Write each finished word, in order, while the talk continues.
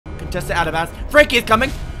Just out of bounds. Frankie is coming.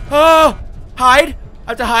 Oh, hide.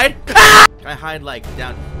 I have to hide. Ah! I hide like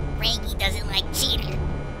down. Frankie doesn't like cheaters.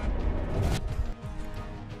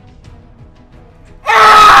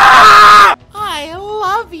 Ah! I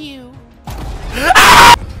love you.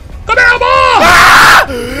 Ah! Come here, Mom! Ah!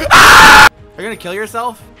 Ah! Are you gonna kill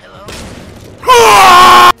yourself? Hello?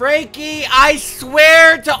 Ah! Frankie, I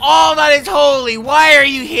swear to all that is holy, why are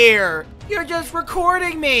you here? You're just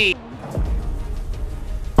recording me.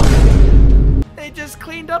 They just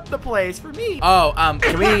cleaned up the place for me. Oh,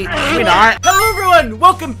 can we not? Hello everyone,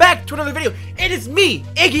 welcome back to another video. It is me,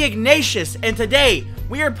 IGGY, and today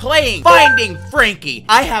we are playing Finding Frankie.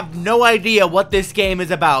 I have no idea what this game is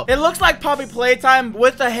about. It looks like Poppy Playtime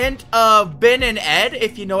with a hint of Ben and Ed.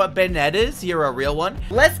 If you know what Ben and Ed is, you're a real one.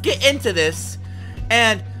 Let's get into this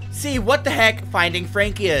and see what the heck Finding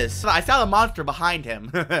Frankie is. I saw the monster behind him.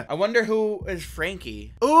 I wonder who is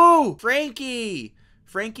Frankie. Ooh, Frankie.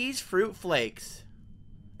 Frankie's Fruit Flakes.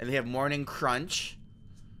 And they have Morning Crunch.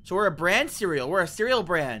 So we're a brand cereal. We're a cereal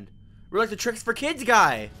brand. We're like the Tricks for Kids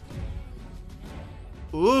guy.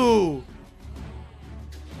 Ooh.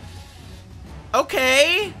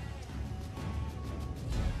 Okay.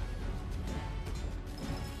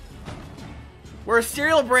 We're a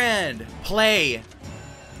cereal brand. Play.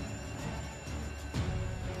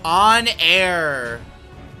 On air.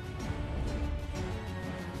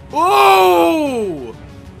 Ooh!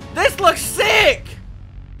 This looks sick!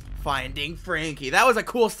 Finding Frankie. That was a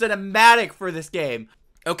cool cinematic for this game.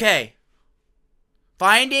 Okay.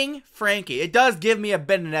 Finding Frankie. It does give me a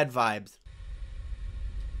Ben and Ed vibes.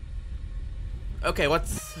 Okay,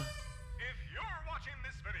 what's... If you're watching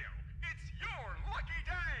this video, it's your lucky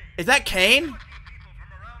day! Is that Kane?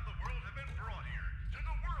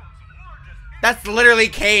 That's literally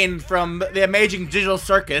Kane from the Amazing Digital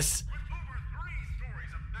Circus.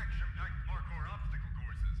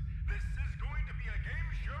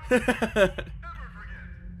 Never forget,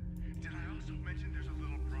 did I also mention there's a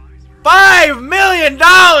little prize for $5 million!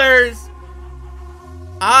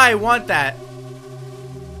 I want that.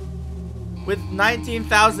 With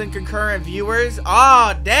 19,000 concurrent viewers.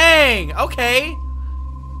 Aw, dang. Okay.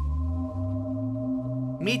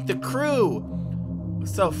 Meet the crew.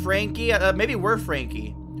 So Frankie, maybe we're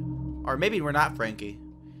Frankie. Or maybe we're not Frankie.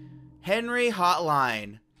 Henry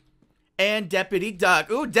Hotline. And Deputy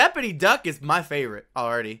Duck. Ooh, Deputy Duck is my favorite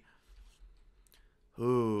already.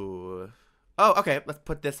 Ooh. Oh, okay. Let's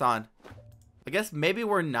put this on. I guess maybe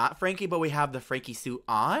we're not Frankie, but we have the Frankie suit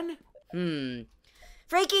on?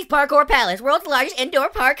 Frankie's Parkour Palace, world's largest indoor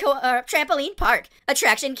trampoline park.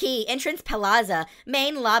 Attraction key, entrance plaza,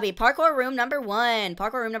 main lobby, parkour room number 1,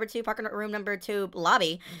 parkour room number 2, parkour room number 2,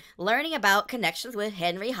 lobby. Learning about connections with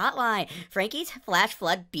Henry Hotline, Frankie's Flash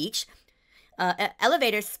Flood Beach,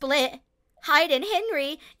 elevator split, Hide and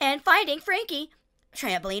Henry, and Finding Frankie.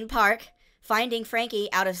 Trampoline Park, Finding Frankie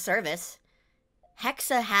out of service.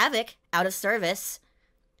 Hexa Havoc out of service.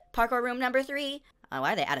 Parkour room number 3.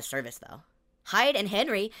 Why are they out of service though? Hide and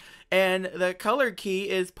Henry. And the color key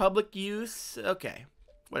is public use. Okay,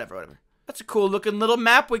 whatever. That's a cool looking little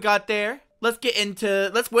map we got there. Let's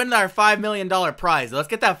win our $5 million prize. Let's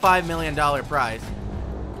get that $5 million prize.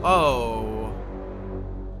 Oh,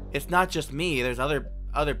 it's not just me. There's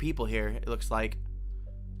other people here, it looks like.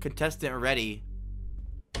 Contestant ready.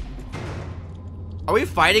 Are we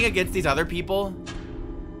fighting against these other people?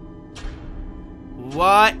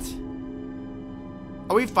 What?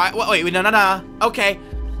 Are we wait, no. Okay.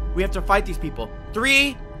 We have to fight these people.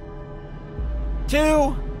 3, 2,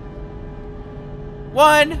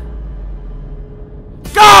 1.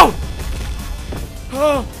 Go!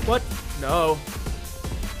 Oh, what? No.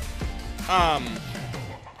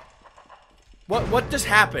 What just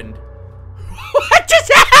happened? What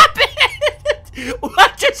just happened?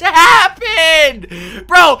 What just happened?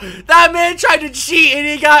 Bro, that man tried to cheat and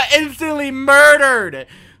he got instantly murdered.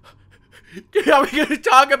 Are we gonna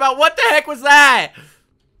talk about what the heck was that?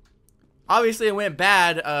 Obviously it went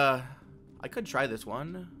bad. I could try this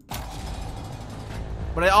one.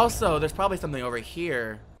 But there's probably something over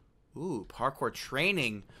here. Ooh, parkour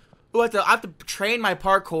training. Ooh, I have to train my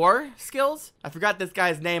parkour skills? I forgot this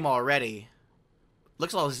guy's name already.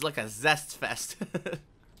 Looks like a zest fest.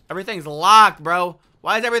 Everything's locked, bro.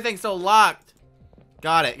 Why is everything so locked?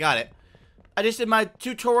 Got it. I just did my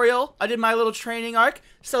tutorial. I did my little training arc.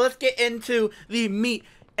 So let's get into the meat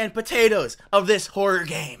and potatoes of this horror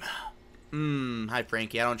game. Hi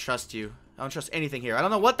Frankie. I don't trust you. I don't trust anything here. I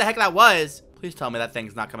don't know what the heck that was. Please tell me that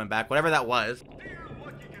thing's not coming back. Whatever that was.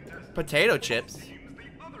 Potato chips.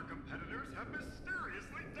 the other competitors have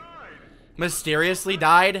mysteriously died. Mysteriously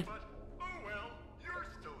died? But, oh well, you're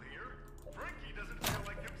still here. Frankie doesn't feel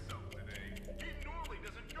like himself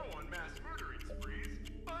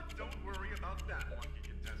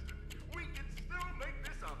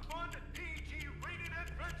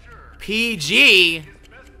PG. His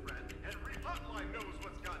best friend, Henry Hotline, knows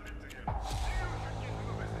what's gotten into him. You should give him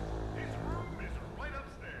a visit. His room is right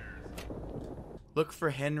upstairs. Look for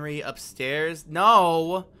Henry upstairs.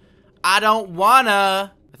 No, I don't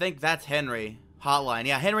wanna. I think that's Henry Hotline.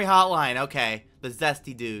 Yeah, Henry Hotline. Okay, the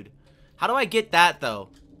zesty dude. How do I get that though?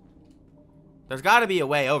 There's got to be a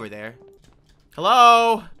way over there.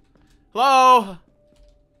 Hello? Hello?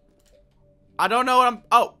 I don't know what I'm...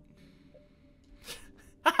 Oh.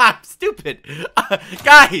 I'm stupid.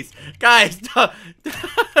 Guys.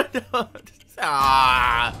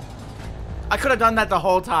 Ah. I could have done that the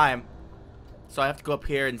whole time. So I have to go up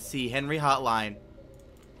here and see Henry Hotline.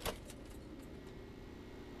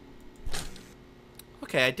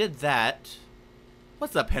 Okay, I did that.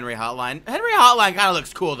 What's up, Henry Hotline? Henry Hotline kind of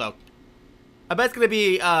looks cool, though. I bet it's going to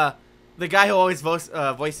be the guy who always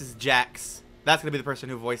voices Jax. That's going to be the person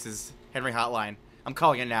who voices Henry Hotline. I'm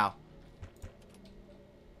calling it now.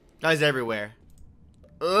 Guys everywhere.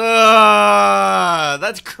 Ugh,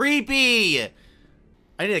 that's creepy.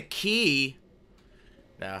 I need a key.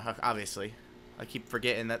 No, obviously. I keep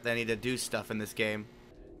forgetting that I need to do stuff in this game.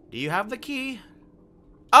 Do you have the key?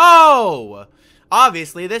 Oh!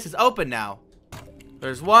 Obviously, this is open now.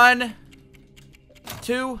 There's 1,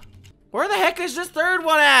 2. Where the heck is this third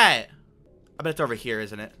one at? I bet it's over here,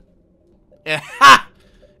 isn't it? Yeah, ha!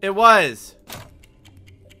 It was.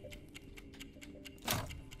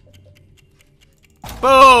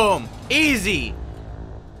 Boom! Easy!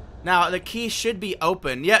 Now, the key should be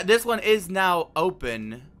open. Yeah, this one is now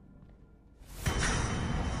open.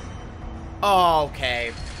 Oh,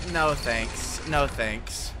 okay. No thanks. No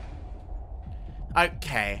thanks.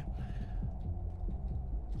 Okay.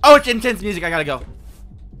 Oh, it's intense music. I gotta go.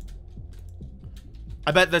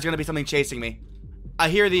 I bet there's gonna be something chasing me. I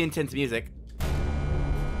hear the intense music.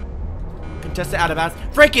 Contestant out of bounds.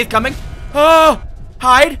 Frankie is coming. Oh!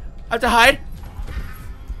 Hide! I have to hide.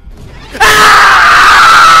 Ah!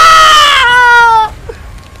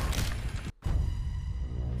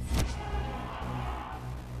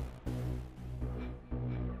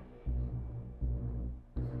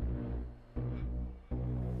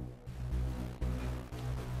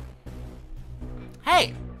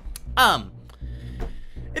 Hey!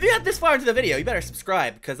 If you got this far into the video, you better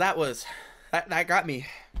subscribe, because that got me.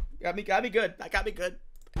 Got me good. That got me good.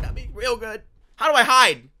 That got me real good. How do I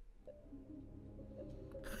hide?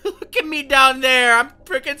 Look at me down there. I'm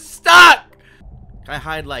freaking stuck. Can I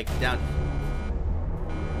hide like down?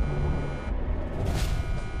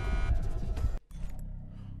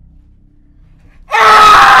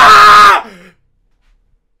 Ah!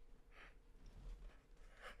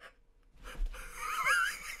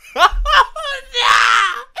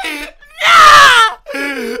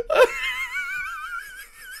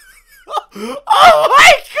 Oh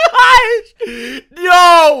my gosh!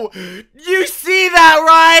 No! You see that,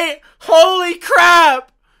 right? Holy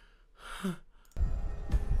crap!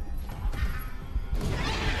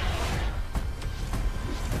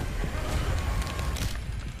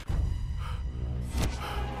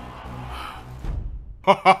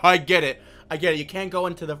 I get it. I get it. You can't go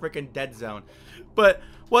into the freaking dead zone. But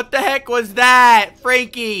what the heck was that,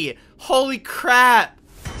 Frankie? Holy crap!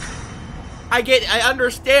 I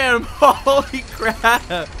understand. Holy crap.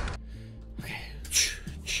 Okay.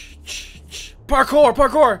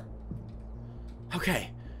 Parkour. Okay.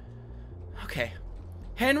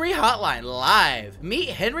 Henry Hotline live. Meet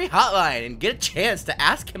Henry Hotline and get a chance to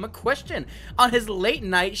ask him a question on his late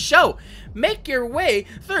night show. Make your way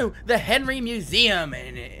through the Henry Museum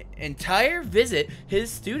and entire visit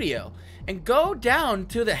his studio. And go down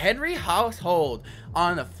to the Henry household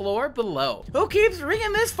on the floor below. Who keeps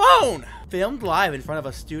ringing this phone? Filmed live in front of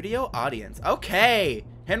a studio audience. Okay,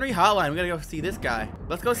 Henry Hotline. We gotta go see this guy.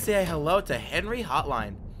 Let's go say hello to Henry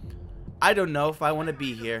Hotline. I don't know if I want to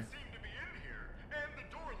be here. Seem to be in here, and the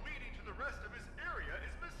door leading to the rest of his area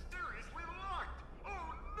is mysteriously locked.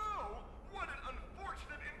 Oh no! What an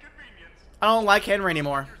unfortunate inconvenience. I don't like Henry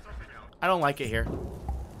anymore. Here's something else. I don't like it here.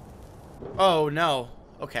 Oh no.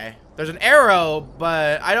 Okay. There's an arrow,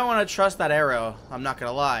 but I don't want to trust that arrow. I'm not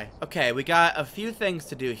gonna lie. Okay, we got a few things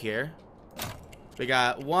to do here. We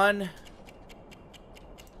got 1.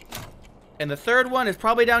 And the third one is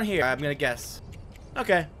probably down here, I'm gonna guess.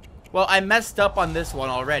 Okay. Well, I messed up on this one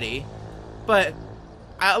already. But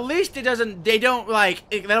at least they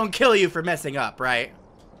don't kill you for messing up, right?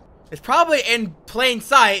 It's probably in plain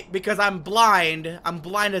sight because I'm blind. I'm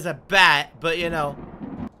blind as a bat, but you know.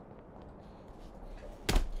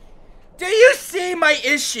 Do you see my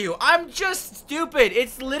issue? I'm just stupid.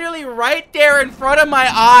 It's literally right there in front of my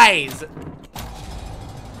eyes.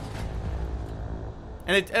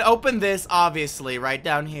 And it opened this, obviously, right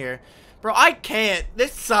down here. Bro, I can't.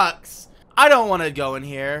 This sucks. I don't want to go in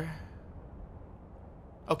here.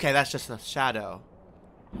 Okay, that's just a shadow.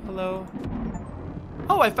 Hello?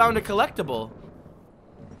 Oh, I found a collectible.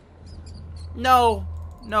 No.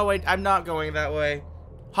 No, wait, I'm not going that way.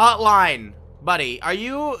 Hotline. Buddy, are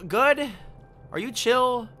you good? Are you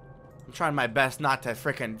chill? I'm trying my best not to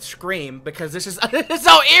frickin' scream because this is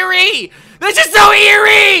so eerie! This is so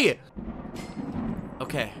eerie!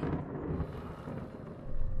 Okay.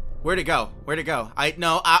 Where'd it go? Where'd it go?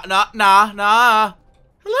 Nah.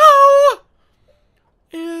 Hello?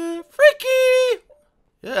 Frankie!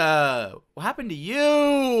 Yeah, what happened to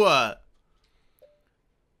you?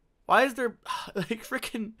 Why is there like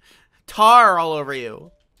freaking tar all over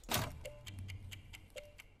you?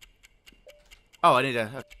 Oh, I need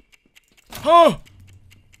to. Oh!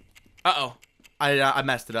 Uh-oh. I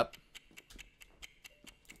messed it up.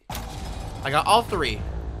 I got all 3.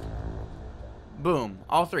 Boom.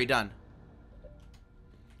 All 3 done.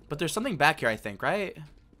 But there's something back here, I think, right?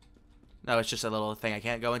 No, it's just a little thing I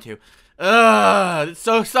can't go into. Ugh! It's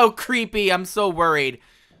so creepy. I'm so worried.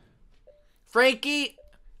 Frankie,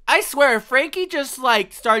 I swear, if Frankie just,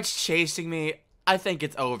 like, starts chasing me, I think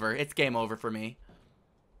it's over. It's game over for me.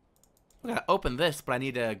 I'm gonna open this, but I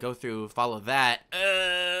need to go through, follow that.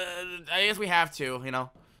 I guess we have to, you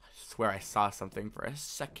know. I swear I saw something for a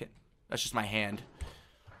second. That's just my hand.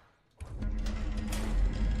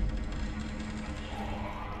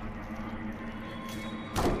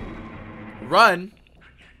 Run?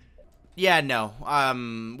 Yeah, no.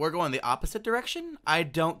 We're going the opposite direction. I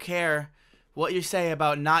don't care what you say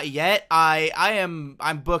about not yet. I'm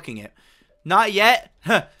booking it. Not yet?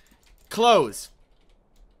 Close.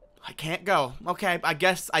 I can't go. Okay, I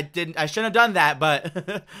guess I shouldn't have done that,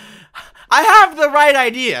 but I have the right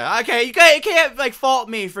idea. Okay, you can't like fault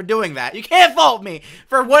me for doing that. You can't fault me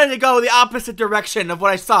for wanting to go the opposite direction of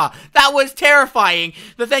what I saw. That was terrifying.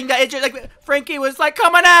 The thing that it just like Frankie was like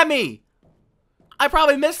coming at me. I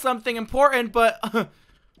probably missed something important, but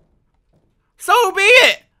so be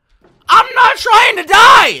it. I'm not trying to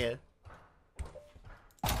die.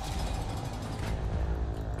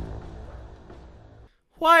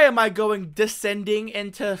 Why am I descending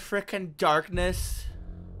into frickin' darkness?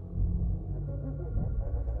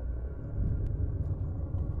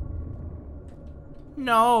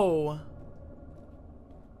 No.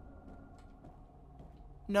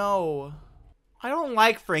 No. I don't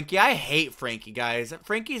like Frankie. I hate Frankie, guys.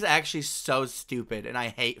 Frankie's actually so stupid, and I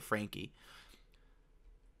hate Frankie.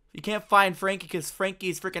 You can't find Frankie because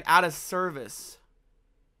Frankie's freaking out of service.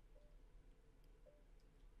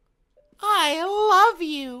 I love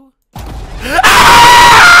you.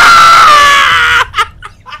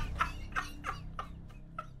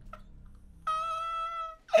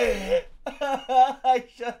 I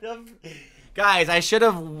should have. Guys, I should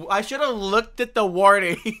have looked at the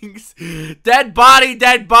warnings. Dead body,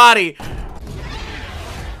 dead body.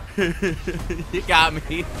 You got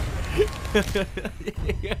me.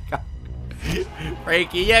 You got me.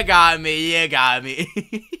 Frankie, you got me. You got me.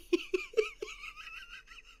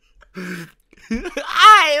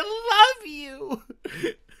 I love you.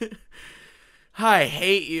 I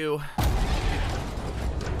hate you.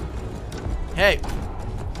 Hey.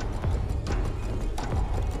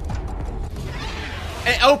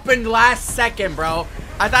 It opened last second, bro.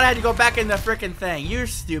 I thought I had to go back in the frickin' thing. You're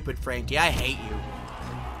stupid, Frankie. I hate you.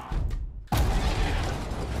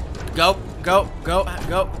 Go, go, go,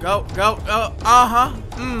 go, go, go, go. Uh-huh.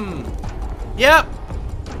 Yep.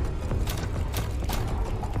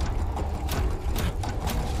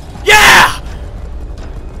 Yeah!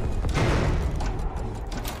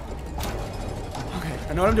 Okay,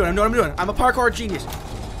 I know what I'm doing. I know what I'm doing. I'm a parkour genius.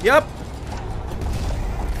 Yep.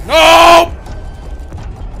 No!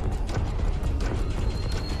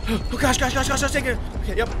 Oh gosh, take it.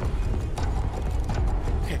 Okay, yep.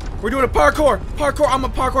 Okay, we're doing a parkour. Parkour, I'm a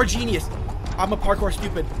parkour genius. I'm a parkour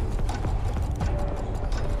stupid.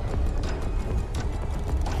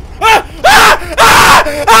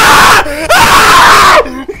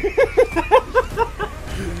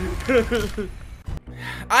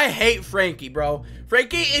 I hate Frankie, bro.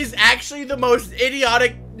 Frankie is actually the most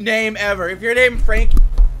idiotic name ever. If you're named Frankie,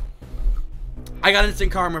 I got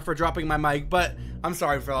instant karma for dropping my mic, but I'm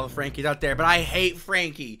sorry for all the Frankies out there, but I hate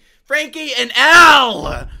Frankie. Frankie and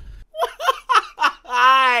L!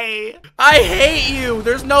 I hate you.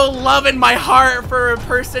 There's no love in my heart for a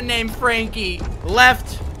person named Frankie.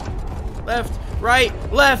 Left, right,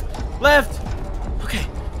 left. Okay,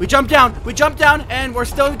 we jump down, and we're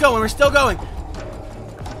still going,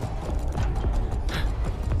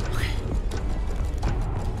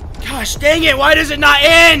 Okay. Gosh dang it, why does it not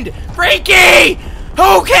end? Frankie!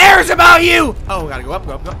 Who cares about you? Oh, gotta go up,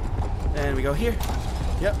 go up, go up. And we go here.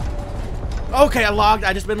 Yep. Okay,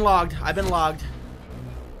 I just been logged. I've been logged.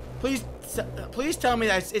 Please tell me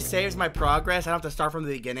that it saves my progress. I don't have to start from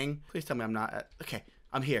the beginning. Please tell me I'm not. Okay,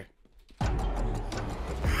 I'm here.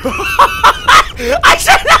 I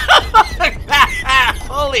should have.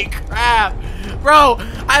 Holy crap. Bro,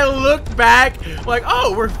 I looked back like,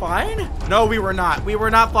 oh, we're fine? No, we were not. We were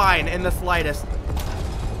not fine in the slightest.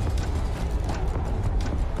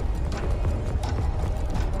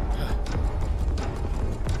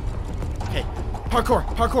 Okay, parkour.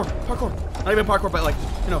 Not even parkour, but like,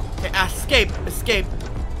 you know, okay, escape.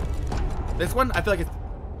 This one, I feel like it's...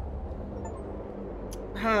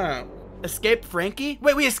 Escape Frankie?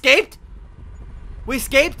 Wait, we escaped? We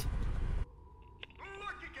escaped?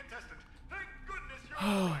 Lucky contestant. Thank goodness you're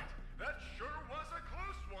all right. That sure was a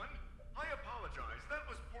close one. I apologize. That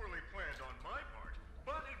was poorly planned on my part,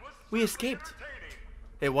 but it was We escaped. entertaining.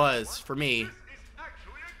 It was, for me. This is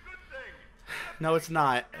actually a good thing. No, it's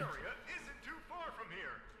not. Area isn't too far from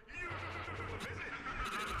here. You visit.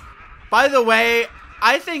 By the way,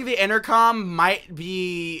 I think the intercom might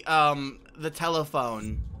be, the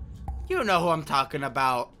telephone. You know who I'm talking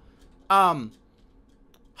about. Hotline.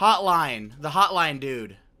 The hotline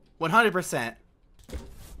dude. 100%.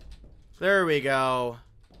 There we go.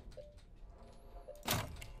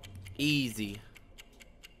 Easy.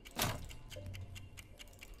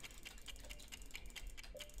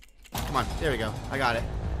 Come on. There we go. I got it.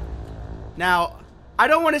 Now, I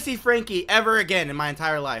don't want to see Frankie ever again in my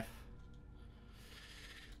entire life.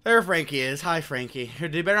 There Frankie is. Hi, Frankie. You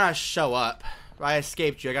better not show up. I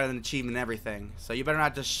escaped you. I got an achievement and everything. So you better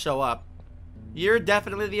not just show up. You're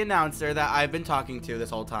definitely the announcer that I've been talking to this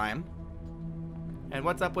whole time. And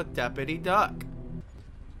what's up with Deputy Duck?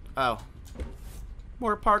 Oh.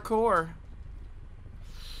 More parkour.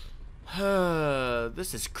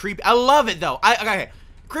 This is creepy. I love it, though. Okay.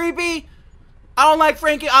 Creepy. I don't like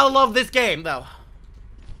Frankie. I love this game, though.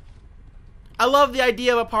 I love the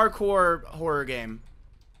idea of a parkour horror game.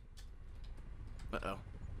 Uh-oh.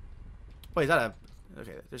 Wait, is that a...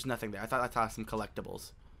 Okay, there's nothing there. I thought I saw some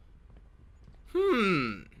collectibles.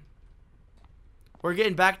 We're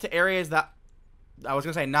getting back to areas that... I was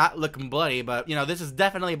gonna say not looking bloody, but, you know, this is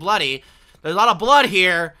definitely bloody. There's a lot of blood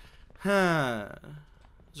here. Is there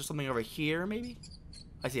something over here, maybe?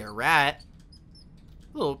 I see a rat.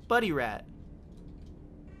 A little buddy rat.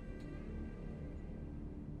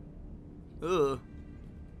 Ugh.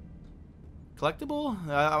 Collectible?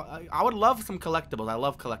 I would love some collectibles. I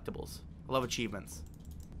love collectibles. I love achievements.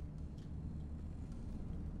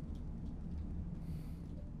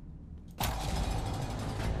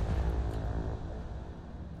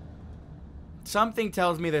 Something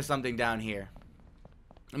tells me there's something down here.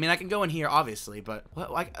 I mean, I can go in here, obviously, but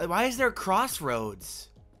why is there crossroads?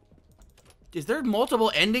 Is there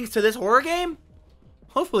multiple endings to this horror game?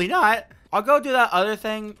 Hopefully not. I'll go do that other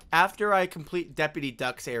thing after I complete Deputy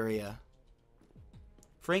Duck's area.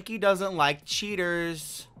 Frankie doesn't like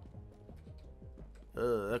cheaters.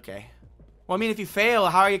 Okay. Well, I mean, if you fail,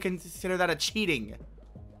 how are you consider that a cheating?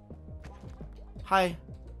 Hi.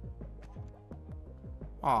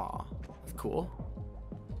 Aw, that's cool.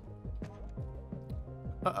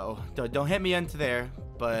 Uh-oh. Don't hit me into there,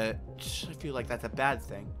 but I feel like that's a bad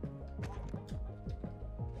thing.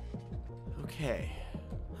 Okay.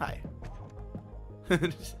 Hi.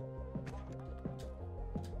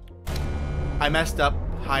 I messed up.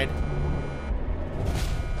 Hide.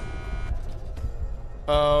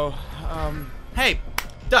 Oh, hey,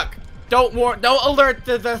 Duck, don't alert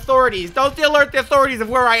the authorities. Don't alert the authorities of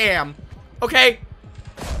where I am, okay?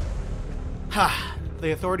 Ha,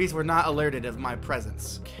 the authorities were not alerted of my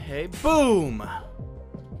presence. Okay, boom.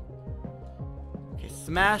 Okay,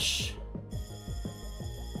 smash.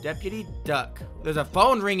 Deputy Duck. There's a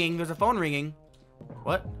phone ringing. There's a phone ringing.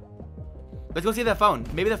 What? Let's go see that phone.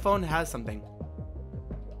 Maybe the phone has something.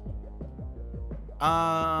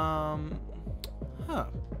 Huh.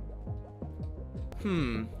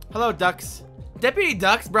 Hello, Ducks. Deputy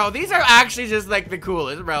Ducks, bro. These are actually just like the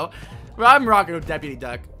coolest, bro. Bro, I'm rocking with Deputy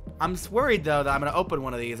Duck. I'm worried though that I'm gonna open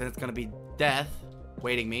one of these and it's gonna be death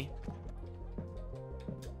waiting me.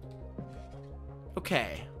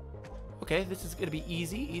 Okay. Okay, this is gonna be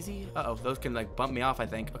easy. Uh-oh, those can like bump me off, I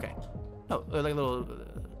think. Okay. No, they're like a little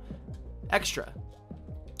extra.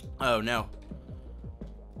 Oh no.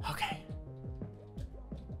 Okay.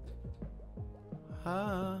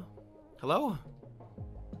 Hello?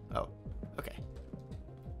 Oh, okay.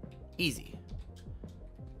 Easy.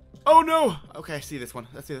 Oh no! Okay, I see this one.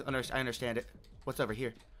 I understand it. What's over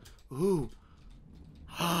here? Ooh.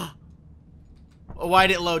 Why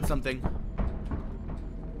did it load something?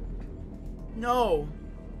 No.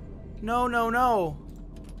 No, no, no.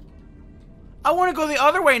 I want to go the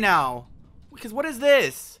other way now. Because what is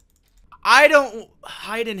this? I don't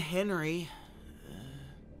hide in Henry.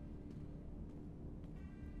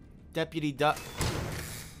 Deputy Duck.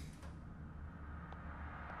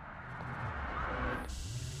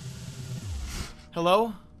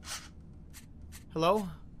 Hello? Hello?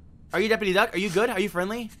 Are you Deputy Duck? Are you good? Are you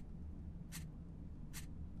friendly?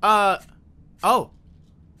 Oh. Oh.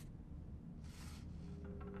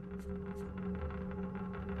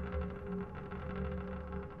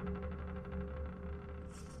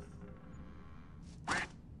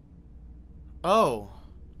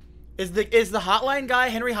 Is the hotline guy,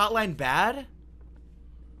 Henry Hotline, bad?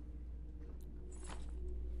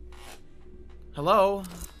 Hello?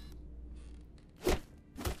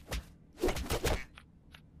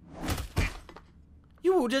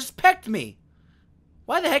 You just pecked me.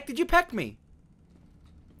 Why the heck did you peck me?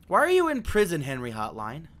 Why are you in prison, Henry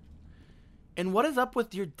Hotline? And what is up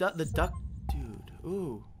with your the duck dude?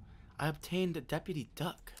 Ooh. I obtained a Deputy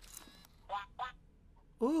Duck.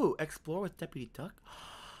 Ooh, explore with Deputy Duck.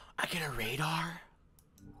 I get a radar.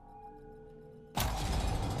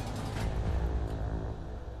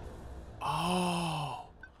 Oh.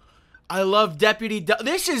 I love Deputy Duck.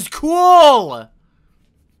 This is cool.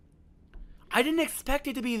 I didn't expect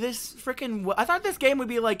it to be this freaking. I thought this game would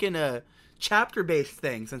be like in a chapter-based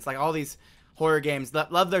thing, since like all these horror games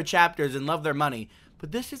love their chapters and love their money.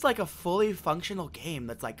 But this is like a fully functional game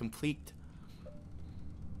that's like complete.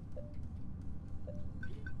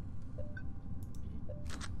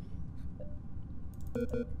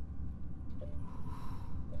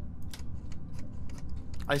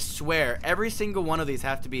 I swear, every single one of these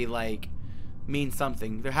have to be like mean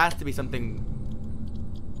something. There has to be something.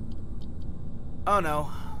 Oh no.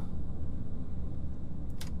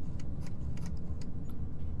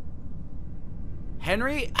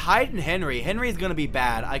 Henry? Hide in Henry. Henry's gonna be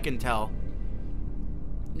bad, I can tell.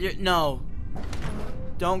 No.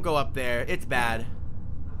 Don't go up there. It's bad.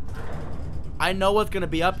 I know what's gonna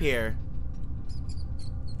be up here.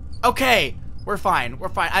 Okay. We're fine. We're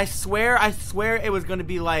fine. I swear it was gonna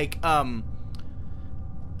be like,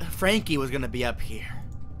 Frankie was gonna be up here.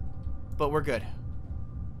 But we're good.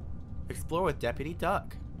 Explore with Deputy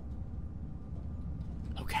Duck.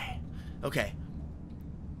 Okay. Okay.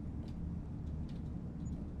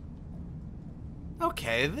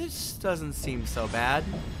 Okay, this doesn't seem so bad.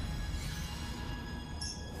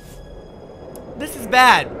 This is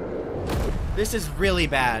bad. This is really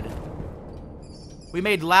bad. We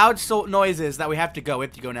made loud noises that we have to go. We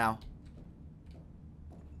have to go now.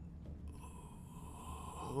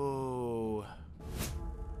 Ooh.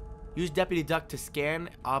 Use Deputy Duck to scan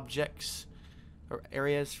objects or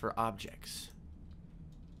areas for objects.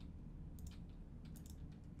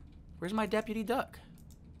 Where's my Deputy Duck?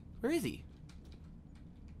 Where is he?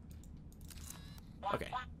 Okay.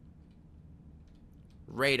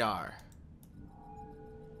 Radar.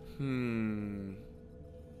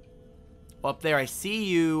 Well, up there, I see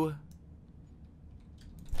you.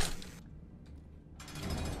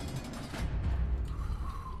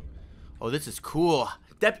 Oh, this is cool.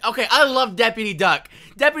 Okay, I love Deputy Duck.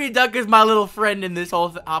 Deputy Duck is my little friend in this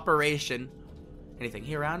whole operation. Anything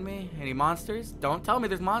here around me? Any monsters? Don't tell me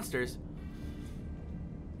there's monsters.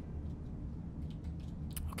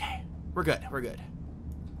 Okay, we're good. We're good.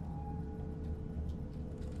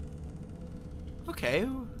 Okay.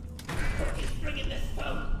 It's ringing this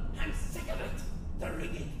phone. I'm sick of it.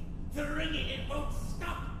 The ringing, it won't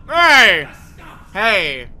stop. Hey! Stop.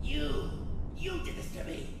 Hey! You did this to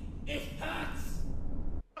me. It hurts.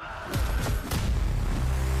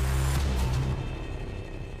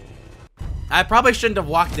 I probably shouldn't have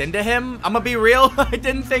walked into him. I'm gonna be real. I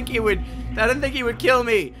didn't think he would kill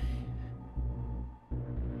me.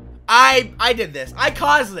 I did this. I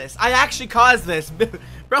caused this. I actually caused this.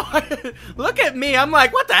 Bro, look at me. I'm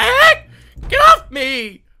like, what the heck? Get off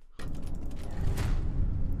me!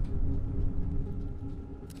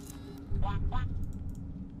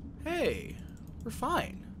 Hey, we're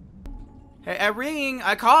fine. Hey, I'm ringing.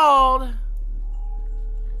 I called.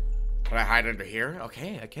 Can I hide under here?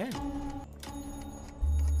 Okay, I can.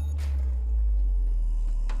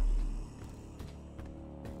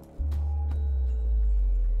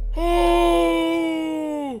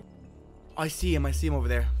 Oh! I see him over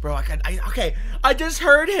there. Bro, okay. I just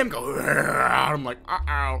heard him go. I'm like,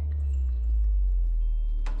 uh-oh.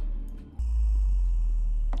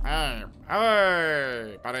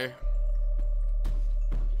 Hey, buddy.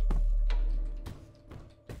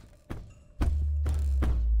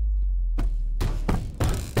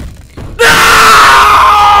 No!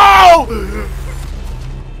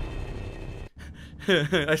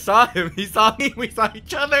 I saw him. He saw me. We saw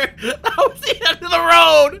each other. That was the end of the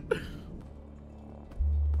road.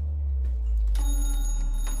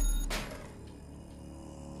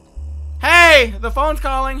 Hey, the phone's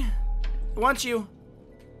calling. It wants you.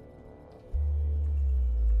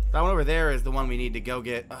 That one over there is the one we need to go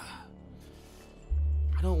get.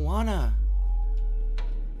 I don't wanna.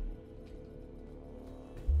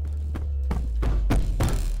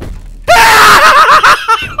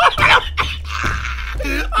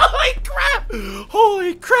 Holy crap!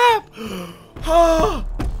 Holy crap! Oh.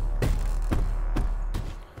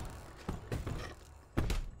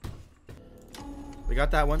 We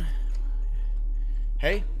got that one.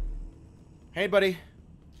 Hey. Hey, buddy.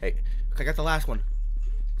 Hey, I got the last one.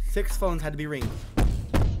 6 phones had to be ringed.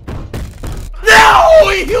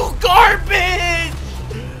 No, you garbage!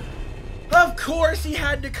 Of course he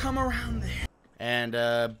had to come around there. And,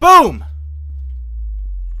 boom!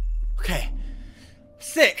 Okay.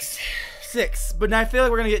 6. But now I feel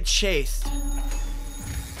like we're gonna get chased.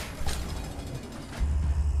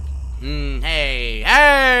 Hey,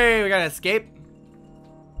 we gotta escape.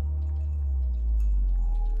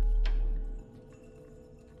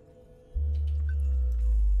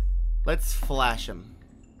 Let's flash him.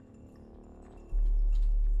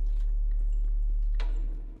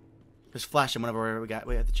 Just flash him whenever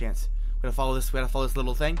we have the chance. We gotta follow this. We gotta follow this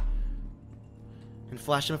little thing and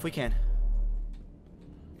flash him if we can.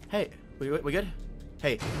 Hey, we good?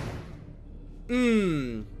 Hey.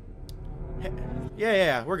 Hey.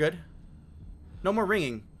 Yeah, we're good. No more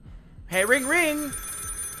ringing. Hey, ring.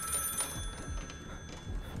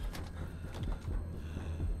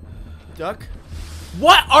 Duck.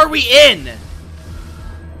 What are we in?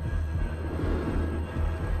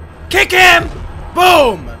 Kick him!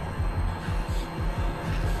 Boom!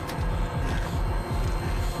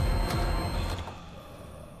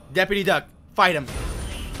 Deputy Duck, fight him.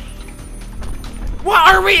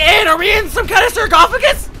 What are we in? Are we in some kind of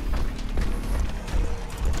sarcophagus?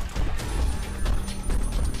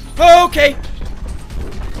 Okay.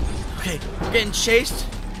 Okay, we're getting chased.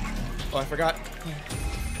 Oh, I forgot.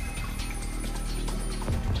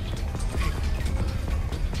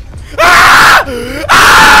 Ah!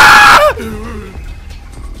 Ah!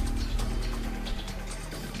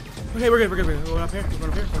 Okay, we're good. We're going up here.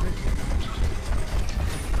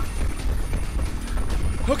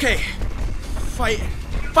 Okay.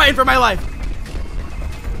 Fighting for my life.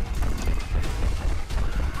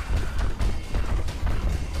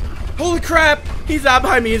 Holy crap! He's out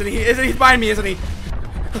behind me, isn't he? He's behind me, isn't he?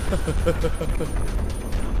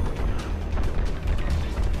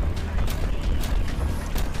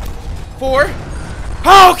 Four.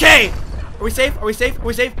 Oh, okay. Are we safe?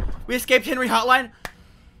 We escaped Henry Hotline.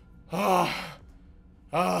 Oh.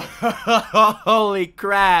 Holy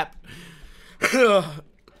crap.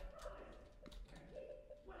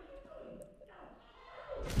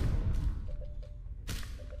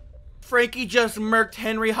 Frankie just murked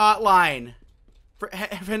Henry Hotline.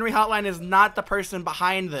 Henry Hotline is not the person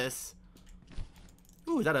behind this.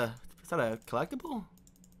 Ooh, is that a collectible?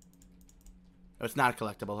 Oh, it's not a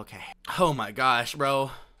collectible. Okay. Oh my gosh,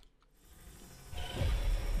 bro.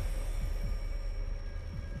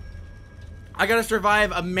 I gotta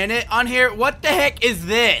survive a minute on here. What the heck is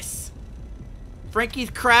this? Frankie's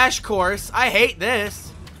Crash Course. I hate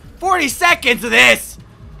this. 40 seconds of this.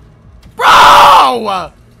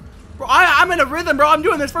 Bro! Bro, I'm in a rhythm, bro. I'm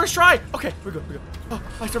doing this first try. Okay, we're good. Oh,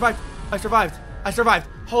 I survived.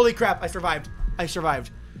 Holy crap, I survived.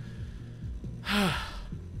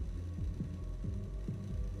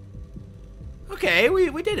 Okay,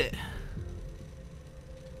 we did it.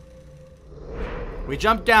 We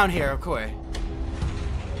jumped down here, of course.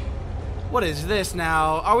 What is this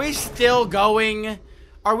now? Are we still going?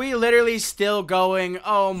 Are we literally still going?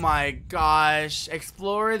 Oh my gosh.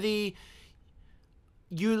 Explore the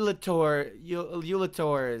Ulators.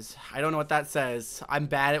 I don't know what that says. I'm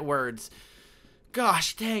bad at words.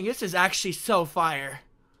 Gosh dang, this is actually so fire.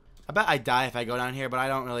 I bet I die if I go down here, but I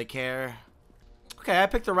don't really care. Okay, I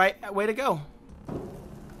picked the right way to go.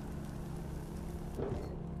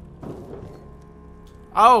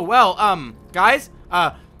 Oh, well, guys,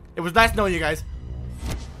 it was nice knowing you guys.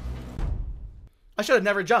 I should have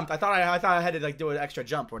never jumped. I thought I had to like do an extra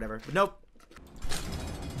jump or whatever, but nope.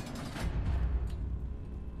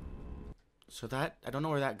 So that, I don't know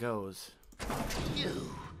where that goes.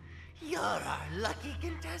 You're our lucky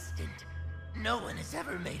contestant. No one has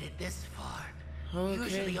ever made it this far. Okay.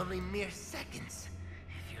 Usually only mere seconds.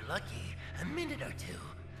 If you're lucky, a minute or two.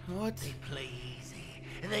 What? They play easy,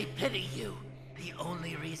 and they pity you. The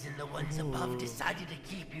only reason the ones above decided to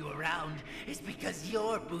keep you around is because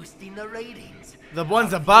you're boosting the ratings. The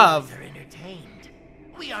ones Our above. viewers are entertained.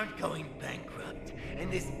 We aren't going bankrupt,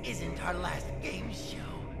 and this isn't our last game show.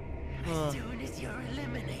 As soon as you're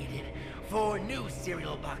eliminated, 4 new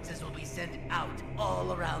cereal boxes will be sent out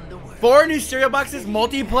all around the world. 4 new cereal boxes,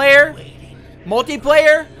 multiplayer? Waiting.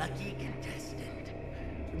 Multiplayer? Lucky contestant.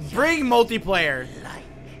 Bring multiplayer. Like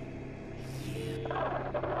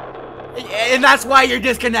And that's why you're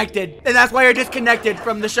disconnected. And that's why you're disconnected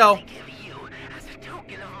from the show. to give you as a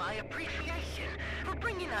token of my appreciation for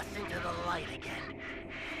bringing us into the light again.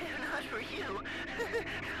 If not for you,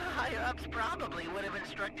 higher-ups probably would have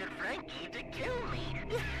instructed Frankie to kill me.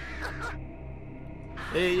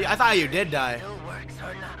 I thought you did die. Still works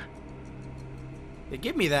or not. Hey,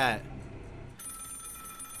 give me that.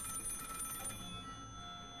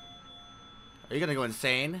 Are you gonna go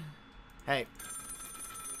insane? Hey.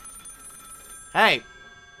 Hey!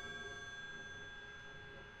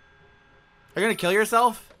 Are you gonna kill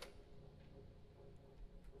yourself?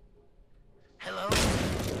 Hello?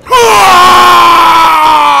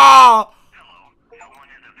 Ah! Hello, no one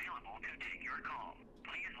is available to take your call.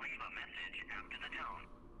 Please leave a message after the tone.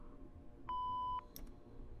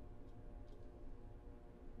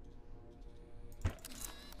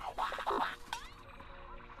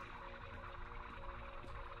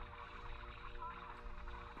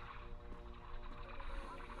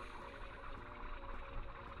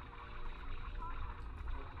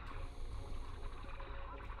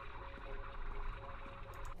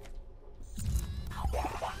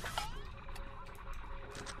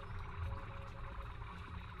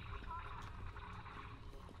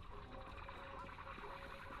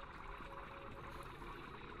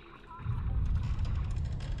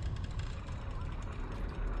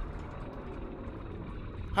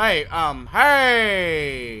 Hey,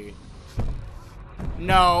 hey!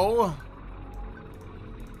 No.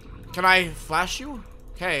 Can I flash you?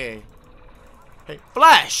 Okay. Hey,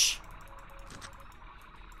 flash!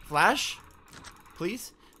 Flash?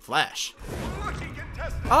 Please? Flash. Lucky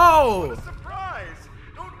contestant! Oh! What a surprise!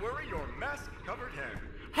 Don't worry your mask-covered head.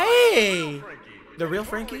 Hey! Frankie. The real It's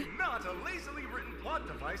Frankie? totally not a lazily written plot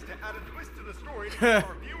device to add a twist to the story to keep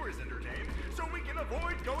our viewers entertained, so we can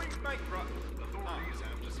avoid going bankrupt. Authorities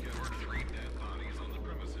have discovered 3 dead bodies on the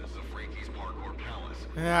premises of Frankie's Parkour Palace.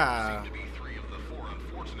 Yeah. Seem to be 3 of the 4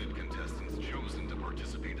 unfortunate contestants chosen to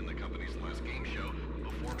participate in the company's last game show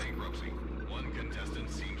before bankruptcy. 1 contestant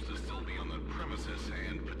seems to still be on the premises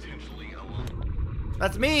and potentially alone.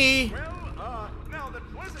 That's me! Well, now that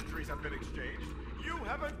pleasantries have been exchanged, you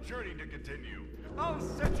have a journey to continue. I'll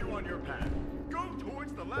set you on your path. Go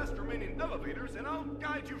towards the last remaining elevators, and I'll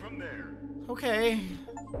guide you from there. Okay.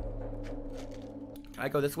 Can I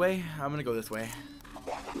go this way? I'm gonna go this way.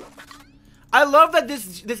 I love that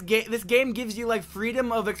this game gives you like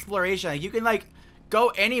freedom of exploration. Like, you can like go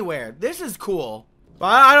anywhere. This is cool. But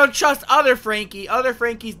I don't trust other Frankie. Other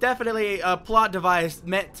Frankie's definitely a plot device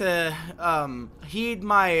meant to heed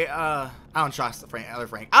my I don't trust other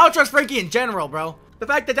Frank. I don't trust Frankie in general, bro. The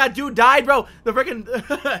fact that that dude died, bro. The freaking.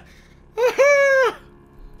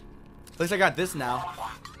 At least I got this now.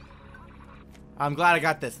 I'm glad I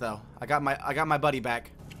got this though. I got my buddy back.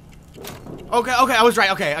 Okay, I was right.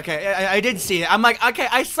 Okay, I did see it. I'm like, okay,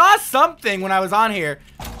 I saw something when I was on here.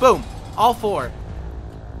 Boom, all 4.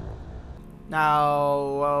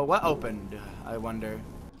 Now, what opened? I wonder.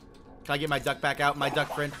 Can I get my duck back out, my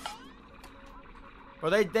duck friend?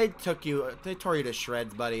 Well, they tore you to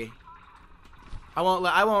shreds, buddy. I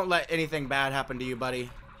won't let anything bad happen to you, buddy.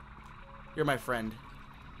 You're my friend.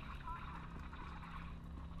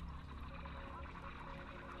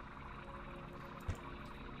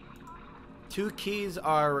 Two keys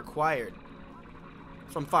are required.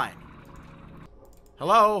 So I'm fine.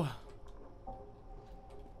 Hello?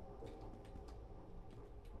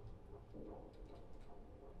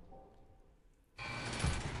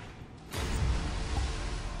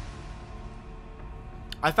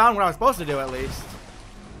 I found what I was supposed to do, at least.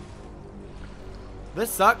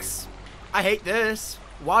 This sucks. I hate this.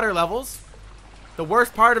 Water levels. The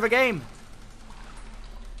worst part of a game.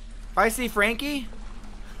 If I see Frankie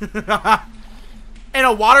in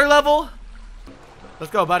a water level,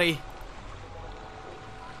 let's go, buddy.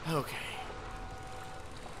 Okay.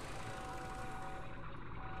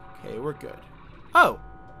 Okay, we're good. Oh!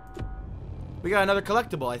 We got another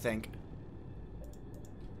collectible, I think.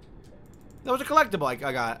 That was a collectible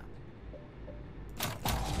I got.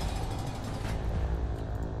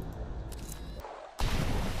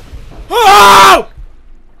 Oh!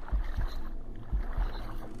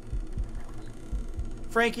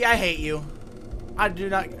 Frankie, I hate you. I do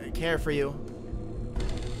not care for you.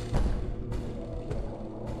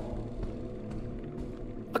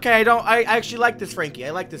 Okay, I actually like this Frankie. I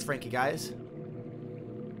like this Frankie, guys.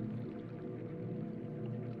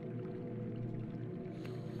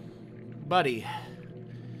 Buddy.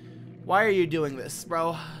 Why are you doing this,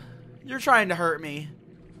 bro? You're trying to hurt me.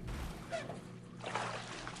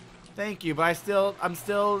 Thank you, but I'm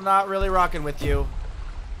still not really rocking with you.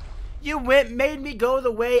 You made me go the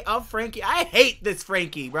way of Frankie. I hate this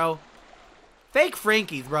Frankie, bro. Fake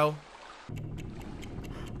Frankies, bro.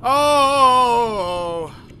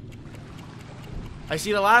 Oh! I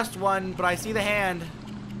see the last one, but I see the hand.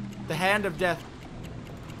 The hand of death.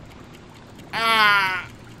 Ah!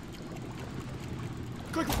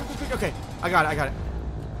 Quick. Okay, I got it.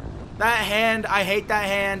 That hand, I hate that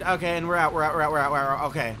hand. Okay, and we're out.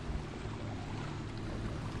 Okay.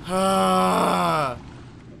 I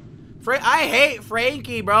hate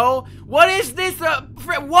Frankie, bro. What is this?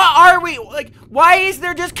 What are we? Like, why is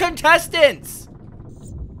there just contestants?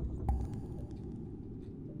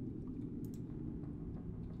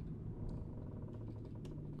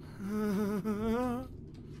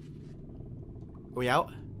 Are we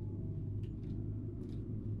out?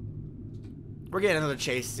 We're getting another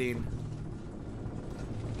chase scene.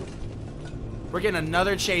 We're getting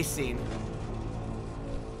another chase scene.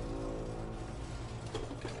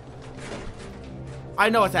 I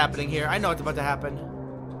know what's happening here. I know what's about to happen.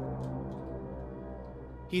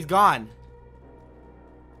 He's gone.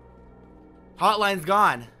 Hotline's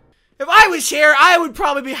gone. If I was here, I would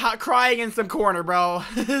probably be crying in some corner, bro.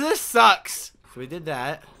 This sucks. So we did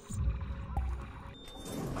that.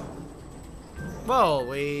 Well,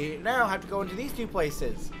 we now have to go into these two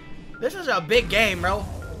places. This is a big game, bro.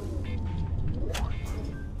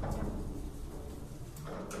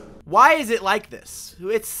 Why is it like this?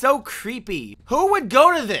 It's so creepy. Who would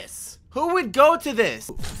go to this? Who would go to this?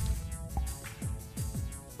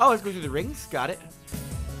 Oh, let's go through the rings. Got it.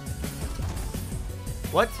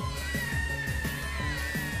 What?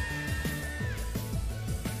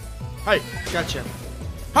 Hey, gotcha.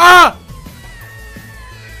 Ah!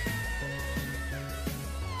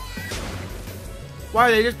 Why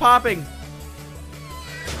are they just popping?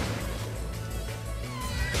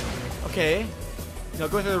 Okay. Now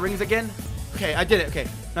go through the rings again. Okay, I did it. Okay.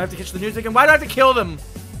 Now I have to catch the news again. Why do I have to kill them?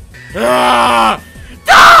 Ah!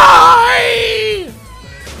 Die!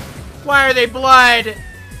 Why are they blood?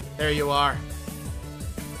 There you are.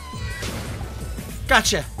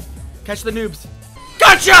 Gotcha. Catch the noobs.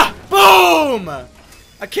 Gotcha! Boom!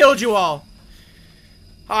 I killed you all.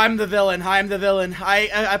 I'm the villain. I'm the villain.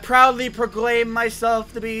 I proudly proclaim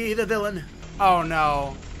myself to be the villain. Oh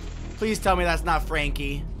no. Please tell me that's not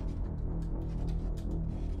Frankie.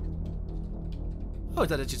 Oh, is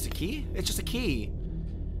that just a key? It's just a key.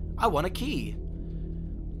 I want a key.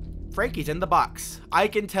 Frankie's in the box. I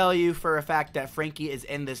can tell you for a fact that Frankie is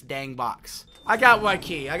in this dang box. I got my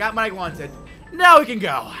key. I got what I wanted. Now we can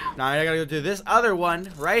go. Now I gotta go do this other one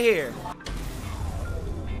right here.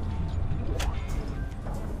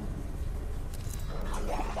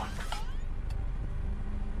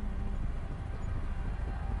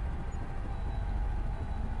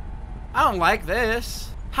 I don't like this.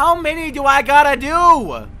 How many do I gotta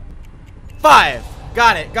do? 5.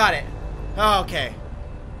 Got it. Got it. Okay.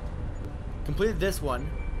 Completed this one.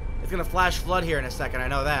 It's gonna flash flood here in a second. I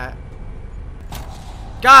know that.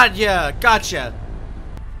 Gotcha. Gotcha.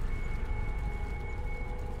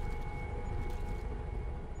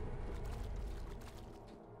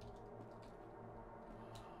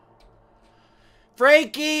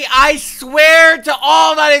 Frankie, I swear to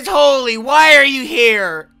all that is holy. Why are you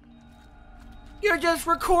here? You're just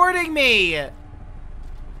recording me.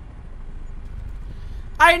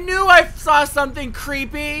 I knew I saw something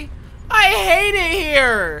creepy. I hate it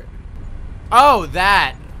here. Oh,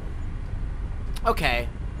 that. Okay.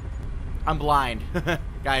 I'm blind.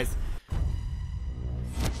 Guys.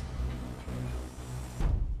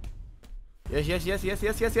 Yes, yes, yes, yes,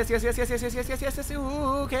 yes, yes, yes, yes, yes, yes, yes, yes, yes, yes, yes, yes.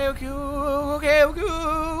 Okay, okay, okay,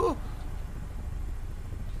 okay.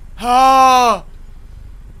 Oh.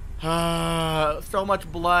 So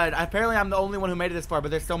much blood. Apparently I'm the only one who made it this far,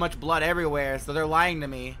 but there's so much blood everywhere, so they're lying to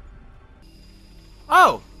me.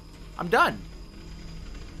 Oh, I'm done.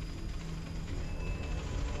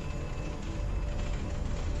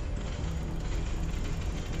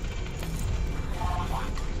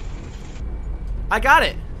 I got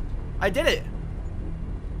it. I did it.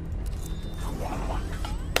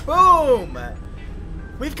 Boom.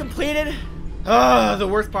 We've completed the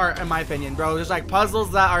worst part, in my opinion, bro. There's like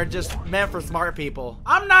puzzles that are just meant for smart people.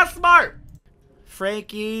 I'm not smart.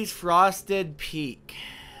 Frankie's Frosted Peak.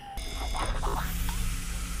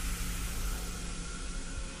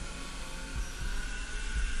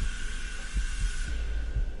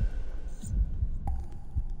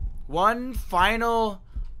 One final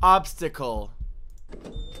obstacle.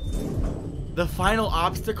 The final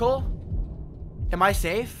obstacle? Am I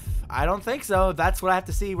safe? I don't think so. That's what I have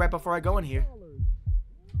to see right before I go in here.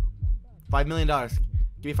 $5 million.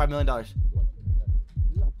 Give me $5 million.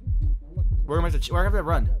 We're gonna have to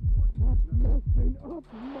run.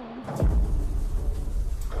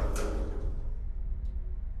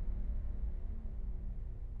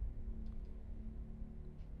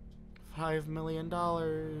 $5 million.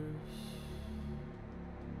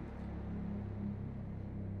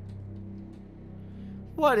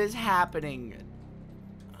 What is happening?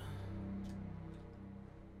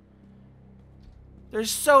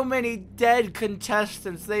 There's so many dead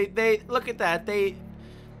contestants. They look at that. They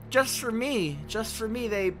just for me,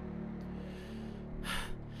 they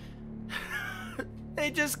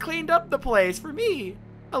they just cleaned up the place for me.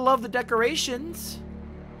 I love the decorations.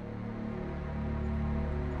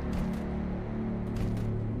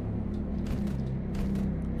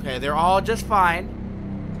 Okay, they're all just fine.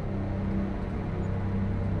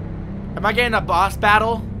 Am I getting a boss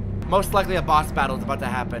battle? Most likely a boss battle is about to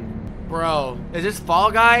happen. Bro, is this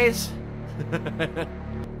Fall Guys?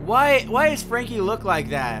 Why does Frankie look like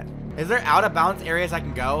that? Is there out of bounds areas I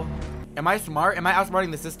can go? Am I smart? Am I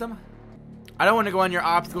outsmarting the system? I don't want to go on your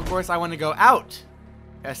obstacle course. I want to go out.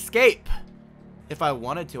 Escape. If I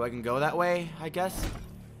wanted to, I can go that way, I guess.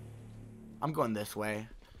 I'm going this way.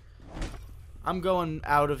 I'm going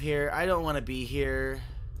out of here. I don't want to be here.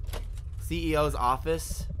 CEO's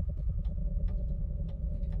office.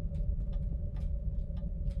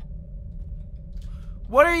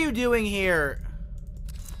 What are you doing here?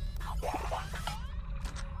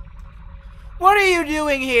 What are you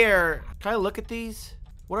doing here? Can I look at these?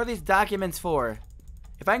 What are these documents for?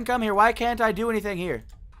 If I can come here, why can't I do anything here?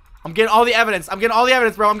 I'm getting all the evidence. I'm getting all the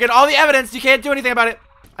evidence, bro. I'm getting all the evidence. You can't do anything about it.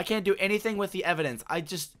 I can't do anything with the evidence. I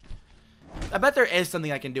bet there is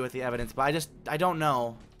something I can do with the evidence, but I don't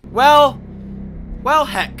know. Well,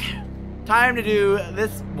 heck. Time to do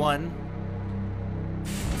this one.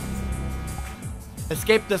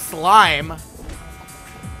 Escape the slime.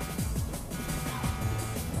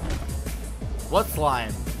 What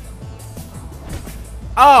slime?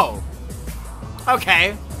 Oh.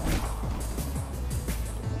 Okay.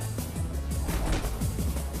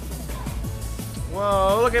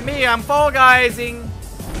 Whoa, look at me. I'm Fall Guysing.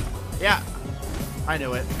 Yeah. I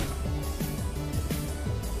knew it.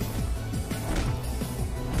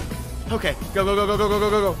 Okay. Go, go, go, go, go, go, go,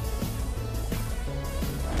 go, go.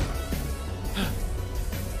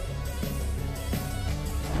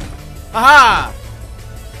 Aha!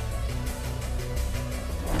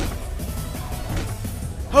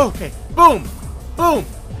 Okay. Boom! Boom!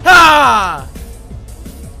 Ah!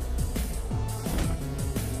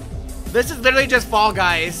 This is literally just Fall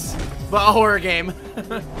Guys, but a horror game.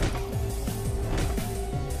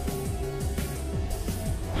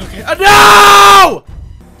 Okay. No!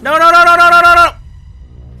 No, no, no, no, no, no, no,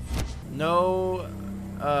 no!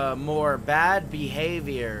 No, more bad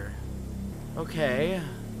behavior. Okay.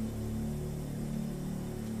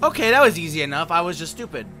 Okay, that was easy enough. I was just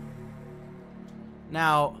stupid.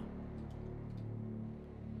 Now,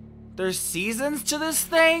 there's seasons to this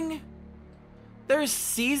thing? There's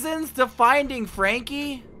seasons to Finding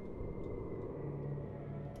Frankie?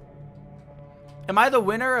 Am I the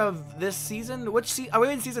winner of this season? Which are we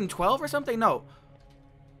in season 12 or something? No.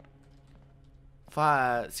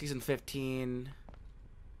 Season 15.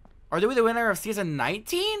 Are we the winner of season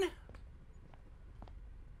 19?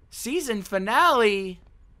 Season finale?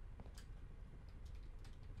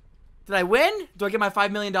 Did I win? Do I get my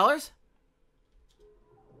 $5 million?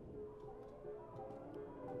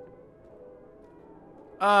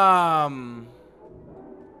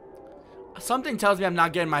 Something tells me I'm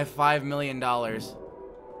not getting my $5 million.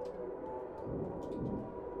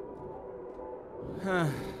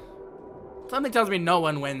 Something tells me no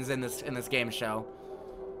one wins in this game show.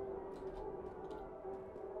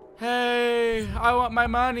 Hey, I want my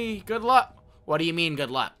money. Good luck. What do you mean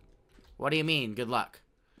good luck? What do you mean good luck?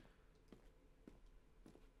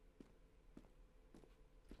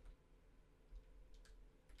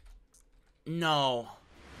 No.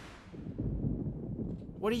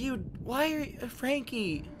 What are you? Why are you,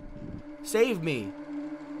 Frankie? Save me.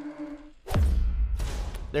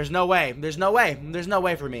 There's no way. There's no way. There's no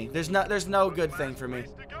way for me. There's no good thing for me.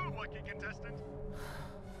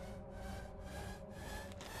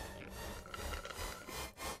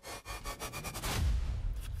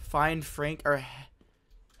 Find Frank or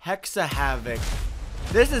Hexa Havoc.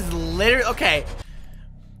 This is literally okay.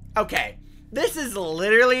 Okay. This is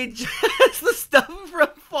literally just the stuff from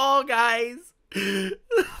Fall Guys.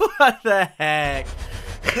 What the heck?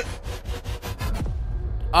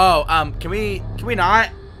 Oh, can we not?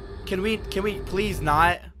 Can we please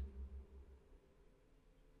not?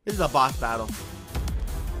 This is a boss battle.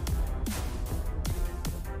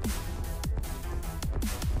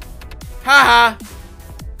 Haha.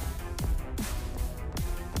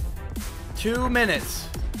 2 minutes.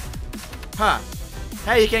 Huh.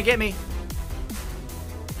 Hey, you can't get me.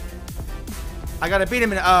 I gotta beat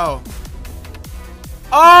him in. Oh.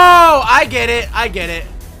 Oh, I get it. I get it.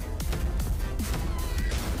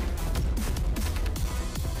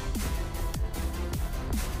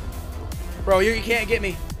 Bro, you can't get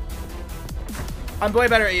me. I'm way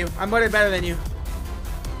better at you. I'm way better than you.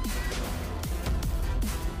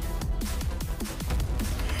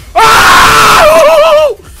 Ah!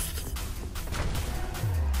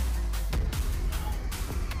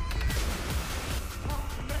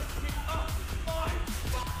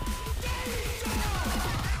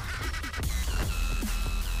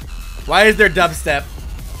 Why is there dubstep?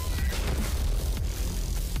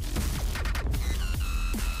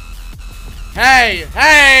 Hey!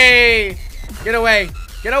 Hey! Get away!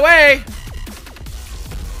 Get away!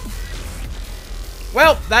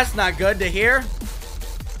 Well, that's not good to hear.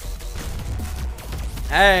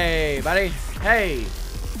 Hey, buddy. Hey.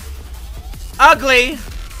 Ugly!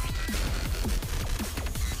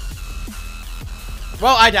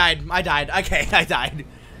 Well, I died. I died. Okay, I died.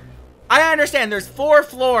 I understand there's 4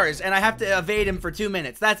 floors and I have to evade him for 2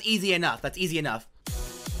 minutes. That's easy enough. That's easy enough.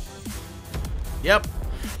 Yep.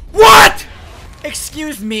 What?!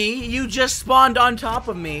 Excuse me, you just spawned on top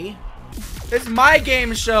of me. It's my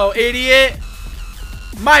game show, idiot.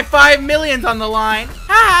 My 5 million's on the line.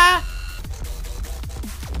 Ha!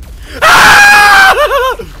 Ah!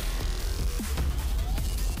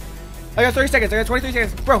 I got 30 seconds. I got 23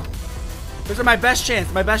 seconds. Bro, those are my best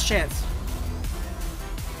chance. My best chance.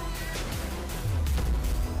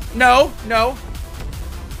 No, no.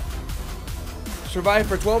 Survive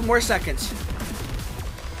for 12 more seconds.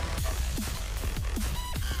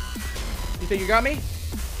 You think you got me?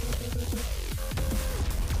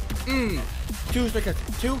 2 seconds.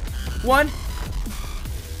 2, 1.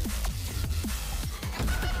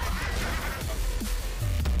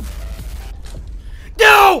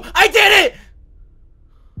 No! I did it!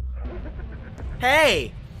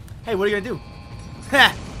 Hey! Hey, what are you gonna do?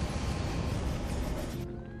 Ha!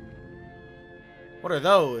 What are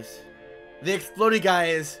those? The exploding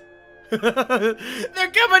guys. They're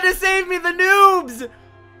coming to save me, the noobs!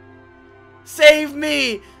 Save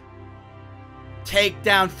me! Take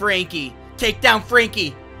down Frankie. Take down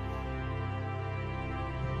Frankie.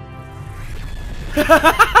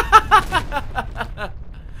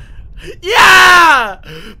 Yeah!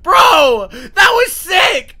 Bro! That was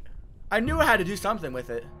sick! I knew I had to do something with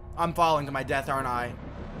it. I'm falling to my death, aren't I?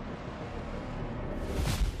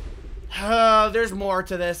 There's more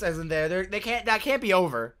to this, isn't there? That can't be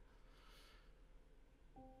over.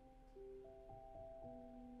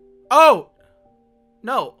 Oh!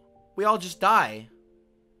 No. We all just die.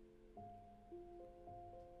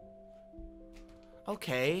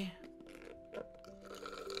 Okay.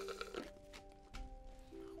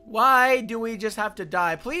 Why do we just have to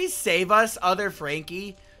die? Please save us, other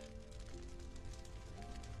Frankie.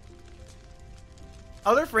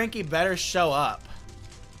 Other Frankie better show up.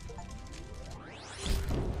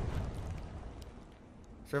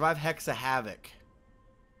 Survive Hexa Havoc.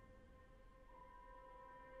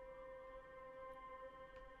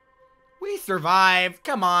 We survived.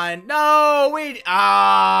 Come on. No, we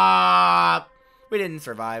didn't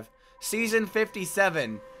survive. Season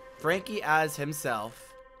 57. Frankie as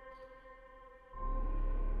himself.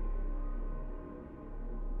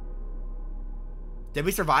 Did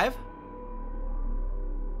we survive?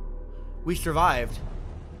 We survived.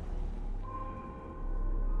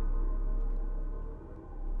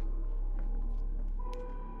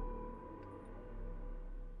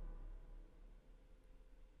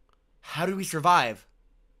 How did we survive?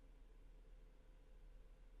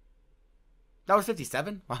 That was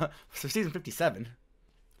 57? So season 57.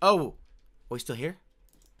 Oh. Are we still here?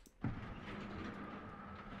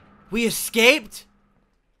 We escaped?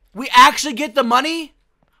 We actually get the money?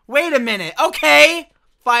 Wait a minute. Okay.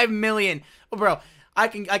 5 million. Oh, bro, I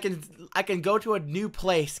can go to a new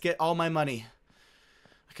place, get all my money.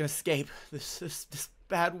 I can escape this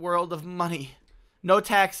bad world of money. No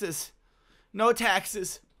taxes. No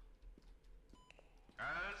taxes. As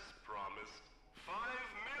promised, $5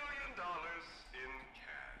 million in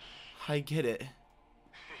cash. I get it.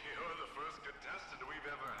 You're the first contestant we've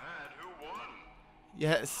ever had who won.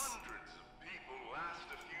 Yes. Hundreds of people last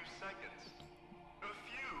a few seconds. A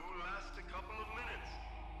few last a couple of minutes.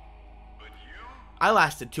 But you? I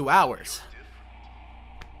lasted 2 hours. Different.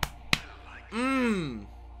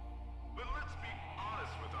 But let's be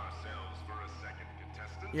honest with ourselves for a second,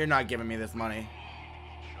 contestant. You're not giving me this money.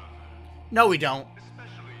 Each other. No, we don't.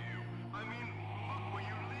 Especially you. I mean, look where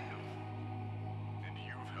you live. And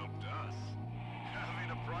you've helped us.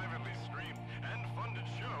 Having a privately streamed and funded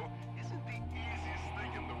show isn't the easiest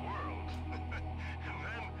thing in the world. And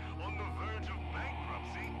then, on the verge of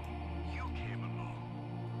bankruptcy, you came along.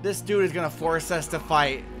 This dude is gonna force us to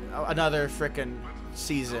fight another frickin'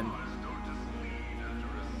 season. Stars don't just leave after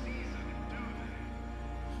a season, do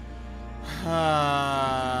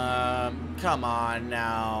they? Come on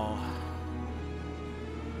now.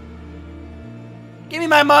 Give me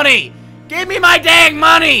my money! Give me my dang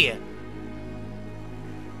money!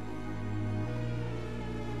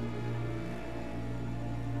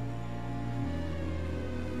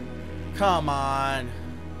 Come on.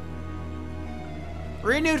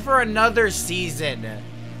 Renewed for another season.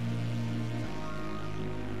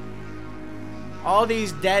 All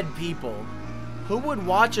these dead people. Who would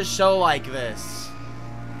watch a show like this?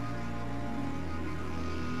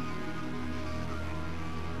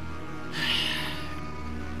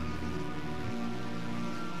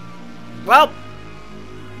 Well,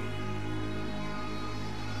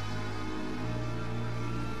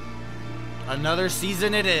 another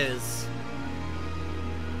season it is.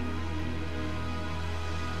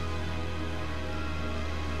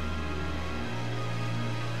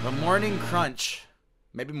 The Morning Crunch.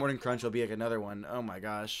 Maybe Morning Crunch will be like another one. Oh my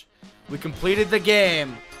gosh. We completed the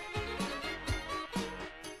game.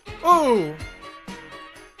 Ooh.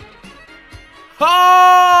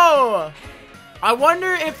 Oh! I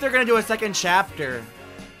wonder if they're gonna do a second chapter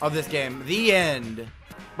of this game. The end.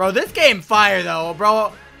 Bro, this game fire though,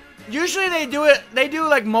 bro. Usually they do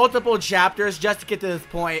like multiple chapters just to get to this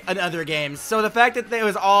point in other games. So the fact that it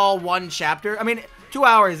was all one chapter, I mean, 2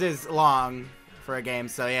 hours is long for a game,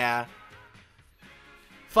 so yeah.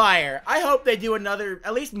 Fire. I hope they do another,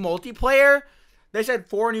 at least multiplayer. They said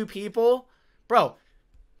 4 new people. Bro,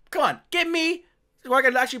 come on, get me so I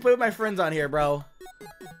can actually play with my friends on here, bro.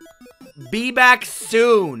 Be back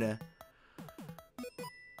soon.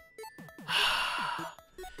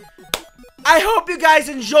 I hope you guys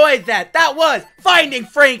enjoyed that. That was Finding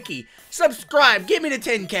Frankie. Subscribe. Get me to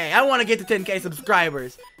 10K. I want to get to 10K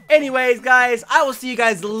subscribers. Anyways, guys, I will see you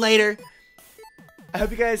guys later. I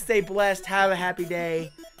hope you guys stay blessed. Have a happy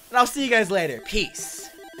day. And I'll see you guys later. Peace.